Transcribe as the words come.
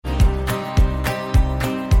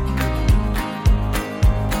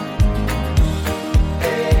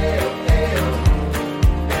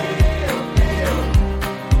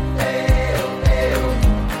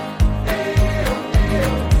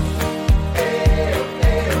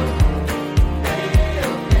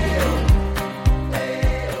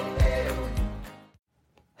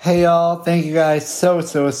Hey y'all, thank you guys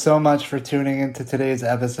so much for tuning into today's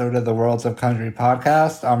episode of the Worlds of Country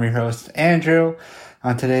podcast. I'm your host, Andrew.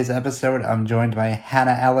 On today's episode, I'm joined by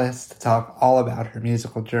Hannah Ellis to talk all about her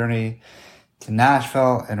musical journey to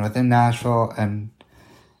Nashville and within Nashville. And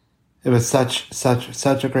it was such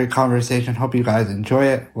a great conversation. Hope you guys enjoy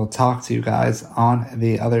it. We'll talk to you guys on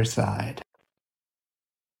the other side.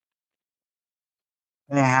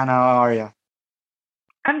 Hey Hannah, how are you?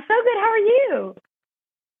 I'm so good. How are you?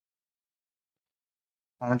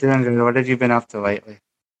 I'm doing good. What have you been up to lately?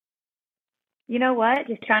 You know what?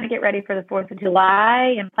 Just trying to get ready for the 4th of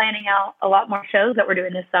July and planning out a lot more shows that we're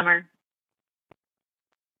doing this summer.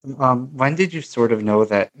 When did you sort of know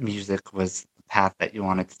that music was the path that you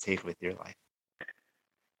wanted to take with your life?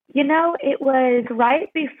 It was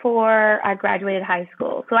right before I graduated high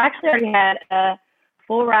school. So I actually already had a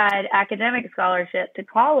full ride academic scholarship to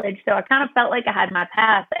college. So I kind of felt like I had my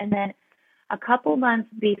path. And then a couple months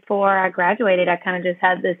before I graduated, I kind of just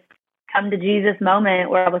had this come to Jesus moment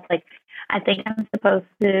where I was like, I think I'm supposed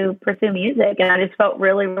to pursue music. And I just felt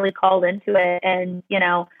really, really called into it. And,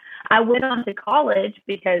 I went on to college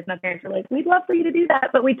because my parents were like, we'd love for you to do that,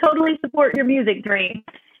 but we totally support your music dream.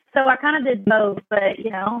 So I kind of did both. But,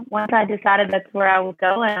 once I decided that's where I was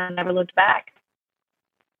going, I never looked back.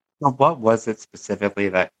 Well, what was it specifically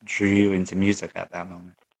that drew you into music at that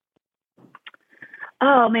moment?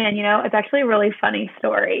 Oh, man, it's actually a really funny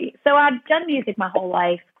story. So I've done music my whole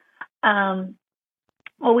life.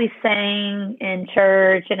 Always sang in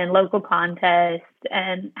church and in local contests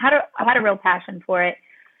and I had a real passion for it.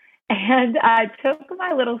 And I took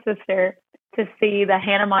my little sister to see the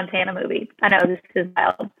Hannah Montana movie. I know this is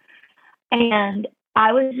wild. And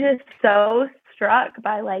I was just so struck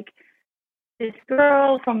by this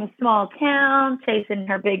girl from a small town chasing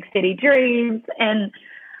her big city dreams. And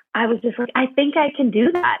I was just like, I think I can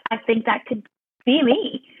do that. I think that could be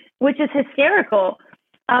me, which is hysterical.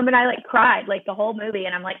 And I cried the whole movie,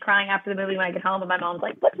 and I'm crying after the movie when I get home, and my mom's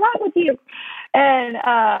like, "What's wrong with you?" And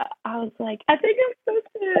I was like, "I think I'm supposed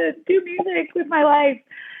to do music with my life."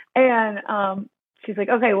 And she's like,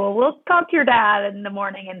 "Okay, well, we'll talk to your dad in the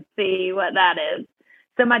morning and see what that is."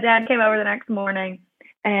 So my dad came over the next morning,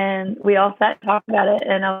 and we all sat and talked about it.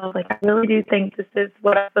 And I was like, "I really do think this is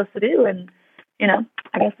what I'm supposed to do." And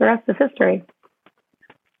I guess the rest is history.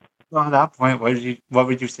 Well, at that point, what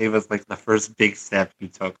would you say was the first big step you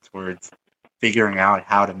took towards figuring out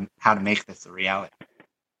how to make this a reality?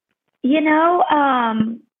 Just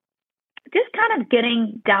kind of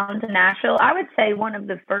getting down to Nashville. I would say one of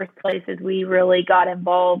the first places we really got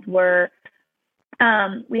involved were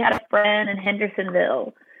we had a friend in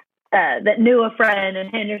Hendersonville that knew a friend in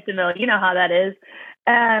Hendersonville. You know how that is.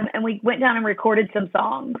 And we went down and recorded some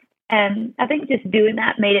songs. And I think just doing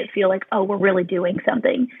that made it feel like, oh, we're really doing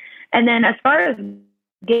something. And then as far as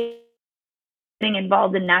getting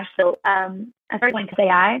involved in Nashville, I started going to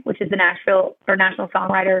SAI, which is the Nashville or National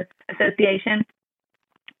Songwriter Association.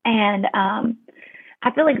 And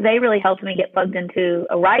I feel like they really helped me get plugged into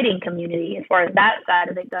a writing community as far as that side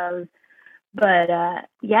of it goes. But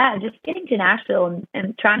just getting to Nashville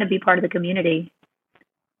and trying to be part of the community.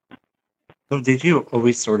 So did you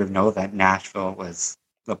always sort of know that Nashville was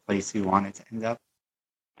the place you wanted to end up?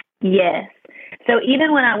 Yes. So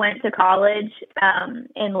even when I went to college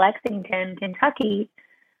in Lexington, Kentucky,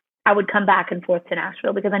 I would come back and forth to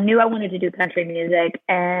Nashville because I knew I wanted to do country music,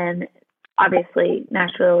 and obviously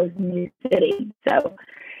Nashville is a new city. So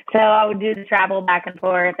I would do the travel back and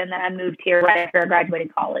forth, and then I moved here right after I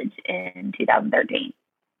graduated college in 2013.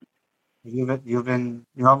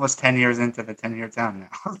 You're almost 10 years into the 10-year town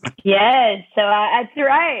now. Yes, so that's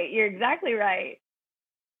right. You're exactly right.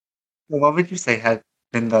 Well, what would you say has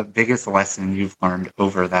been the biggest lesson you've learned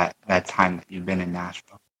over that time that you've been in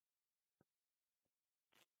Nashville?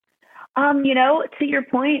 To your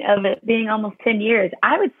point of it being almost 10 years,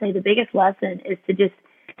 I would say the biggest lesson is to just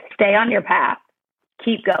stay on your path,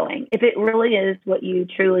 keep going. If it really is what you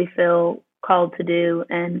truly feel called to do,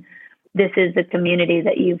 and this is the community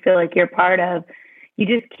that you feel like you're part of, you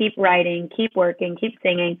just keep writing, keep working, keep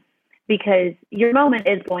singing, because your moment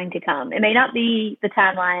is going to come. It may not be the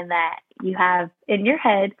timeline that you have in your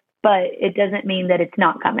head, but it doesn't mean that it's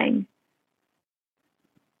not coming.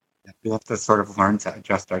 We have to sort of learn to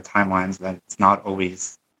adjust our timelines, that it's not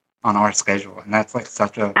always on our schedule. And that's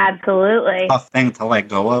such a absolutely tough thing to let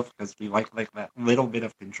go of, because we like that little bit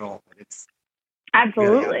of control, but it's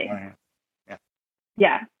absolutely really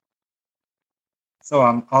yeah.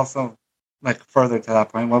 So also further to that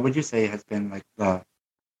point, what would you say has been the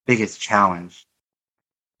biggest challenge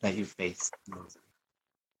that you faced?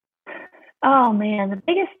 Oh man, the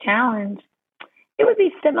biggest challenge, it would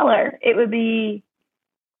be similar. It would be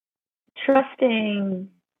trusting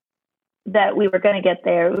that we were going to get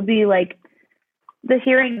there. It would be like the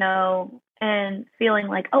hearing no and feeling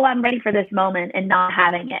like, oh, I'm ready for this moment and not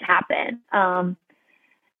having it happen.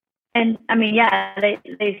 And I mean, yeah,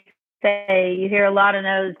 they say you hear a lot of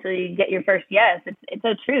no's till you get your first yes. It's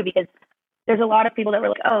so true because there's a lot of people that were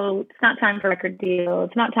like, oh, it's not time for a record deal.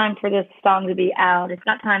 It's not time for this song to be out. It's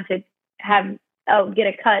not time to have, get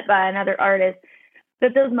a cut by another artist.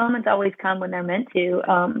 But those moments always come when they're meant to.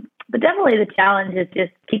 But definitely the challenge is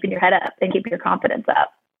just keeping your head up and keeping your confidence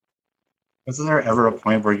up. Was there ever a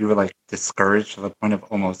point where you were like discouraged to the point of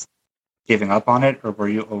almost giving up on it, or were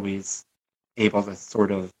you always able to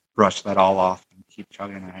sort of brush that all off and keep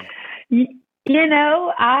chugging ahead?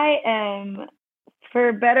 I am,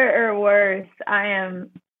 for better or worse, I am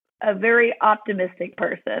a very optimistic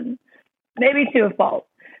person, maybe to a fault.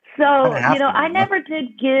 So, I never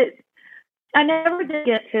did get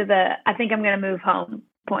to the, I think I'm going to move home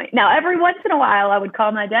point. Now, every once in a while, I would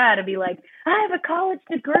call my dad and be like, I have a college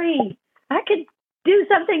degree. I could do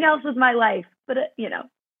something else with my life. But,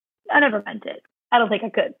 I never meant it. I don't think I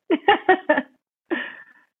could.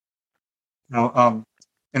 Now,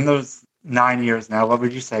 in those 9 years now, what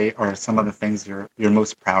would you say are some of the things you're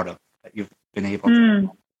most proud of that you've been able to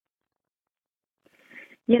do?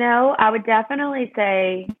 I would definitely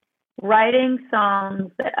say writing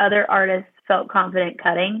songs that other artists felt confident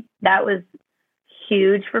cutting. That was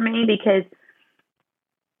huge for me because,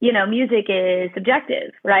 music is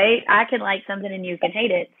subjective, right? I can like something and you can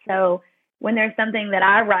hate it. So when there's something that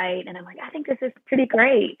I write and I'm like, I think this is pretty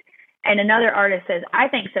great, and another artist says, I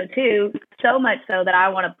think so too, so much so that I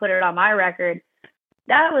want to put it on my record,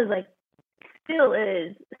 that was like, still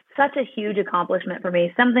is such a huge accomplishment for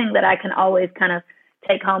me. Something that I can always kind of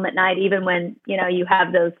take home at night, even when, you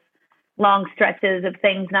have those long stretches of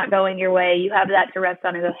things not going your way. You have that to rest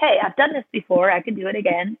on and go, hey, I've done this before. I can do it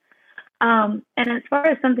again. And as far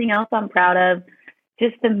as something else I'm proud of,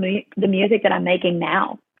 just the music that I'm making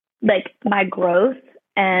now, like my growth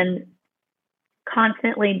and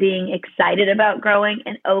constantly being excited about growing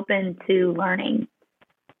and open to learning.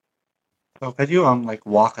 So could you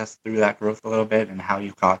walk us through that growth a little bit and how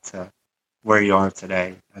you got to where you are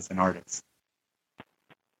today as an artist?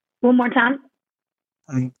 One more time?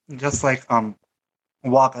 Just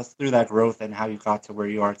walk us through that growth and how you got to where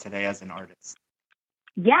you are today as an artist.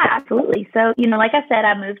 Yeah, absolutely. So, like I said,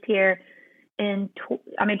 I moved here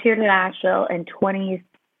I moved here to Nashville in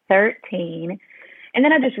 2013. And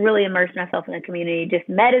then I just really immersed myself in the community, just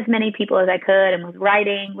met as many people as I could and was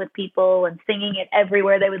writing with people and singing it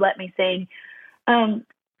everywhere they would let me sing. And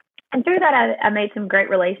through that, I made some great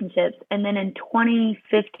relationships. And then in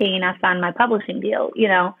 2015, I signed my publishing deal,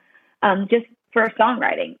 just for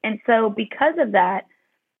songwriting. And so because of that,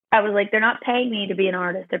 I was like, they're not paying me to be an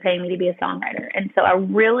artist. They're paying me to be a songwriter. And so I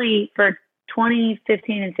really, for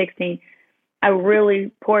 2015 and 16, I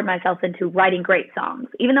really poured myself into writing great songs.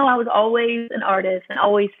 Even though I was always an artist and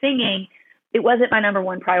always singing, it wasn't my number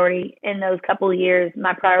one priority in those couple of years.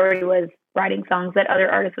 My priority was writing songs that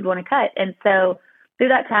other artists would want to cut. And so through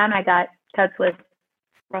that time, I got cuts with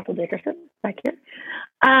Russell Dickerson back here,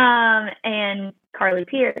 and Carly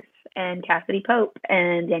Pierce and Cassidy Pope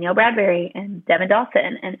and Danielle Bradbury and Devin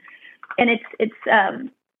Dawson. And it's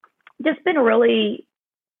just been really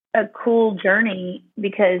a cool journey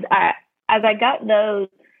because as I got those,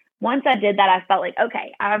 once I did that, I felt like,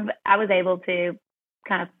 okay, I was able to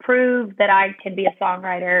kind of prove that I can be a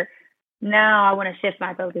songwriter. Now I want to shift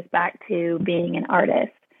my focus back to being an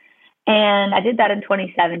artist. And I did that in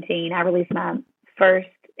 2017. I released my first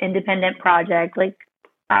independent project, like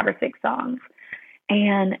 5 or 6 songs.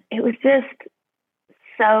 And it was just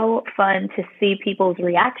so fun to see people's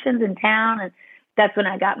reactions in town. And that's when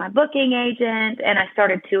I got my booking agent and I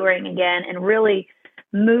started touring again and really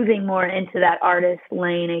moving more into that artist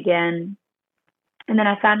lane again. And then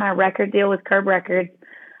I signed my record deal with Curb Records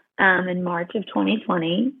in March of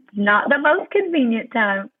 2020. Not the most convenient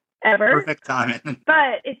time ever. Perfect timing.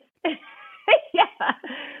 But it's yeah.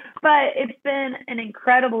 But it's been an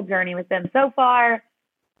incredible journey with them so far.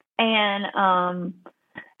 And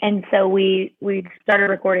so we started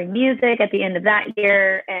recording music at the end of that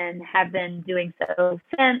year and have been doing so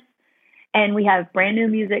since. And we have brand new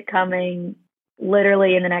music coming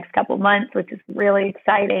literally in the next couple months, which is really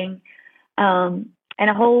exciting. And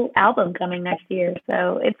a whole album coming next year.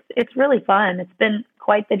 So it's really fun. It's been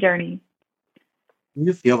quite the journey. Do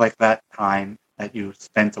you feel like that time that you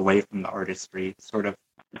spent away from the artistry sort of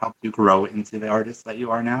helped you grow into the artist that you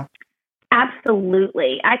are now?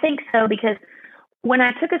 Absolutely. I think so, because when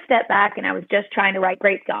I took a step back and I was just trying to write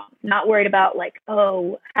great songs, not worried about like,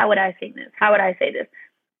 oh, how would I sing this? How would I say this?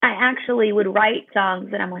 I actually would write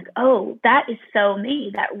songs that I'm like, oh, that is so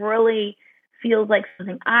me. That really feels like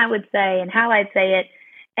something I would say and how I'd say it.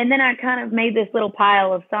 And then I kind of made this little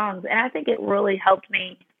pile of songs. And I think it really helped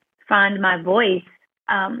me find my voice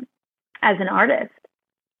as an artist.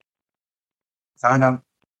 So I don't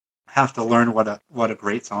have to learn what a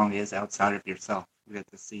great song is outside of yourself. You get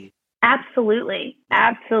to see. Absolutely.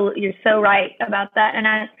 Absolutely. You're so right about that. And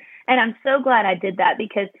I'm so glad I did that,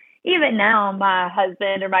 because even now my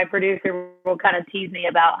husband or my producer will kind of tease me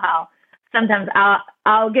about how sometimes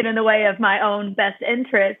I'll get in the way of my own best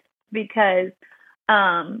interest because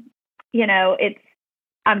it's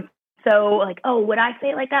I'm so like, oh, would I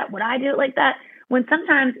say it like that? Would I do it like that? When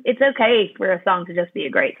sometimes it's okay for a song to just be a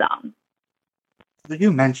great song.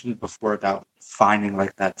 You mentioned before about finding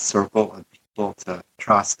like that circle of people to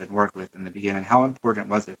trust and work with in the beginning. How important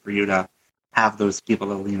was it for you to have those people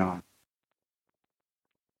to lean on?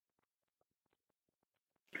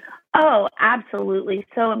 Oh, absolutely.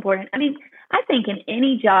 So important. I mean, I think in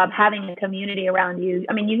any job, having a community around you,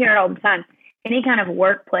 I mean, you hear it all the time, any kind of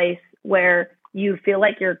workplace where you feel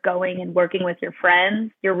like you're going and working with your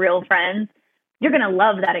friends, your real friends, you're going to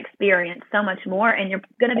love that experience so much more, and you're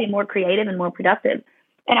going to be more creative and more productive.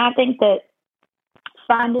 And I think that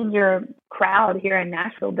finding your crowd here in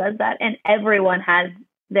Nashville does that. And everyone has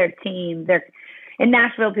their team. In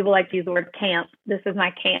Nashville, people like to use the word camp. This is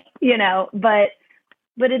my camp,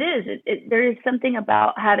 but it is. There is something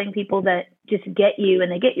about having people that just get you,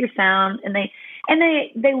 and they get your sound, and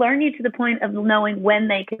they learn you to the point of knowing when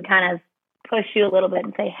they can kind of push you a little bit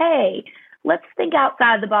and say, "Hey, let's think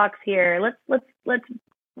outside the box here. Let's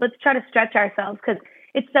try to stretch ourselves," because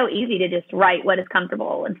it's so easy to just write what is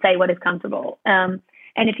comfortable and say what is comfortable.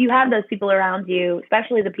 And if you have those people around you,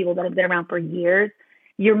 especially the people that have been around for years,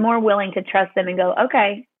 you're more willing to trust them and go,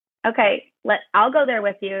 okay, I'll go there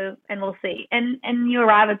with you and we'll see. And you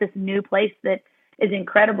arrive at this new place that is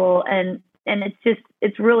incredible, and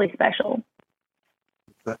it's really special.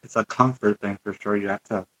 It's a comfort thing for sure. You have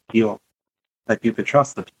to feel like you could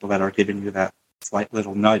trust the people that are giving you that slight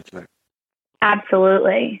little nudge there.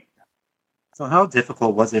 Absolutely. So how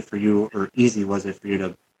difficult was it for you, or easy was it for you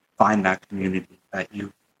to find that community that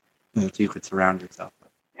you could surround yourself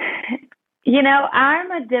with?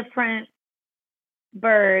 I'm a different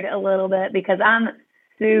bird a little bit because I'm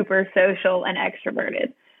super social and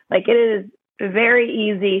extroverted. Like, it is very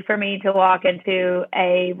easy for me to walk into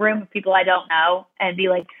a room of people I don't know and be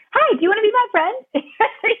like, "Hi, do you want to be my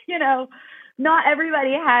friend?" Not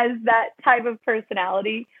everybody has that type of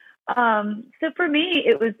personality. So for me,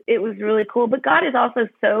 it was really cool. But God is also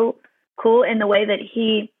so cool in the way that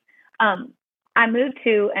I moved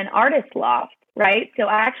to an artist loft, right? So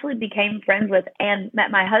I actually became friends with and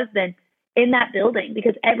met my husband in that building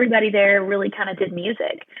because everybody there really kind of did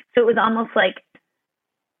music. So it was almost like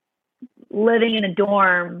living in a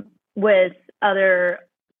dorm with other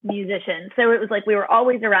musicians. So it was like we were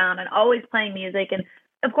always around and always playing music. And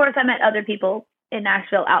of course, I met other people in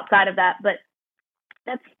Nashville outside of that, but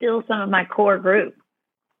that's still some of my core group.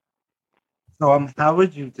 So, how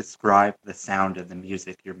would you describe the sound of the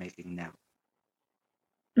music you're making now?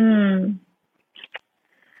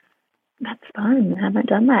 That's fun. I haven't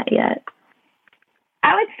done that yet.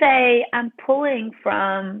 I would say I'm pulling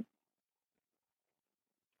from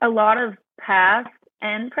a lot of past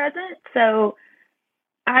and present. So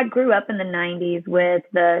I grew up in the 90s with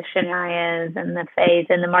the Shanias and the Faith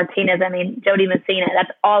and the Martinas. I mean, Jody Messina,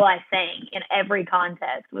 that's all I sang in every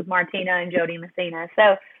contest was Martina and Jody Messina.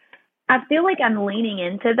 So I feel like I'm leaning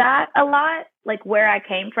into that a lot, like where I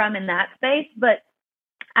came from in that space. But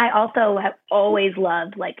I also have always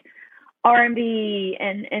loved like R&B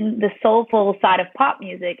and the soulful side of pop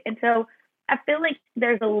music. And so I feel like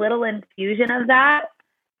there's a little infusion of that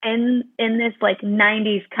in this like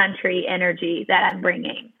 90s country energy that I'm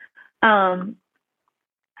bringing.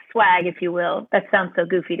 Swag, if you will. That sounds so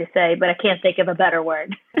goofy to say, but I can't think of a better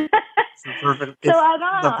word. It's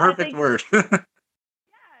the perfect word. So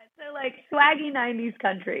like swaggy 90s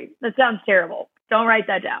country. That sounds terrible. Don't write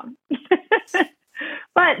that down.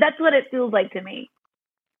 But that's what it feels like to me.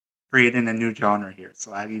 Creating a new genre here,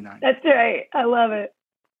 swaggy 90s. That's right. I love it.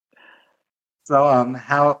 So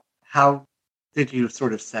how did you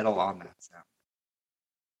sort of settle on that sound?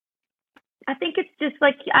 I think it's just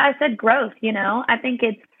like I said, growth, I think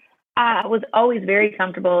I was always very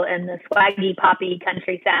comfortable in the swaggy, poppy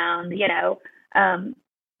country sound,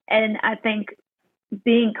 and I think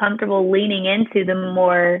being comfortable leaning into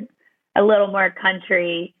a little more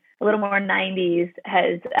country, a little more 90s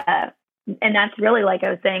has, and that's really, like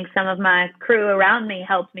I was saying, some of my crew around me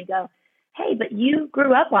helped me go, hey, but you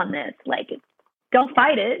grew up on this. Like, don't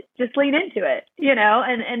fight it, just lean into it, you know?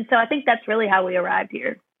 And so I think that's really how we arrived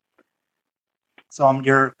here. So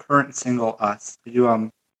your current single, Us, could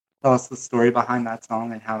you tell us the story behind that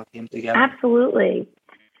song and how it came together? Absolutely.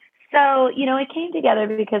 So, you know, it came together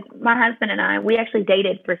because my husband and I, we actually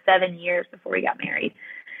dated for 7 years before we got married.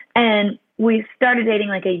 And we started dating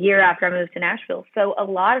like a year after I moved to Nashville. So a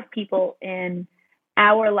lot of people in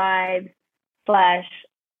our lives /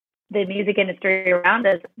 the music industry around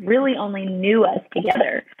us really only knew us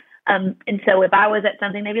together. And so if I was at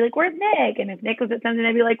something, they'd be like, where's Nick? And if Nick was at something,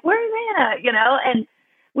 they'd be like, where's Anna? You know, and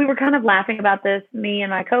we were kind of laughing about this, me and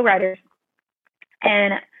my co-writers.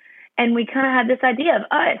 And we kind of had this idea of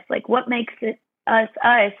us, like what makes it us,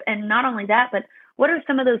 us. And not only that, but what are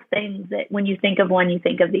some of those things that when you think of one, you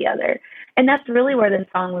think of the other? And that's really where this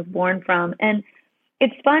song was born from. And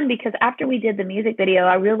it's fun because after we did the music video,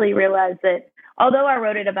 I really realized that although I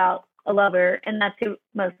wrote it about a lover, and that's who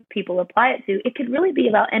most people apply it to, it could really be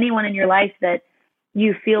about anyone in your life that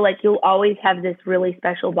you feel like you'll always have this really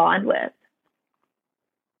special bond with.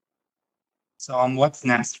 So what's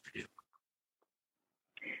next for you?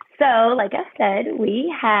 So, like I said,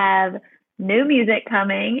 we have new music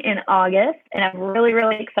coming in August, and I'm really,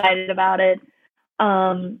 really excited about it.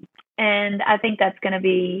 And I think that's going to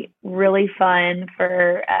be really fun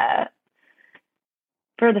for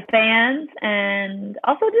the fans and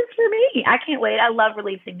also just for me. I can't wait. I love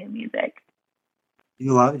releasing new music.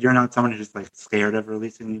 You're not someone who's just like scared of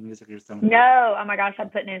releasing new music. You're someone. No, oh my gosh,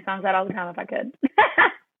 I'd put new songs out all the time if I could.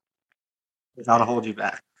 Without hold you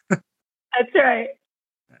back. That's right.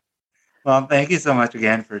 Well, thank you so much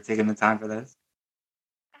again for taking the time for this.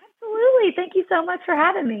 Absolutely. Thank you so much for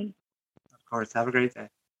having me. Of course. Have a great day.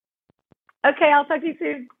 Okay, I'll talk to you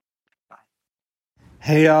soon. Bye.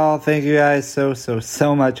 Hey y'all, thank you guys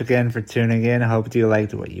so much again for tuning in. I hope you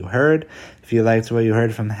liked what you heard. If you liked what you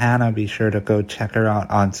heard from Hannah, be sure to go check her out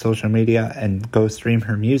on social media and go stream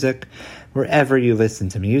her music wherever you listen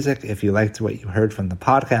to music. If you liked what you heard from the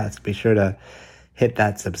podcast, be sure to hit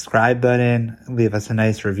that subscribe button, leave us a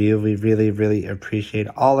nice review. We really, really appreciate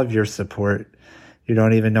all of your support. You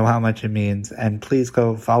don't even know how much it means. And please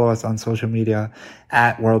go follow us on social media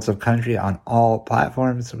at Worlds of Country on all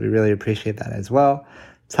platforms. We really appreciate that as well.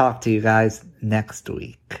 Talk to you guys next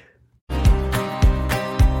week.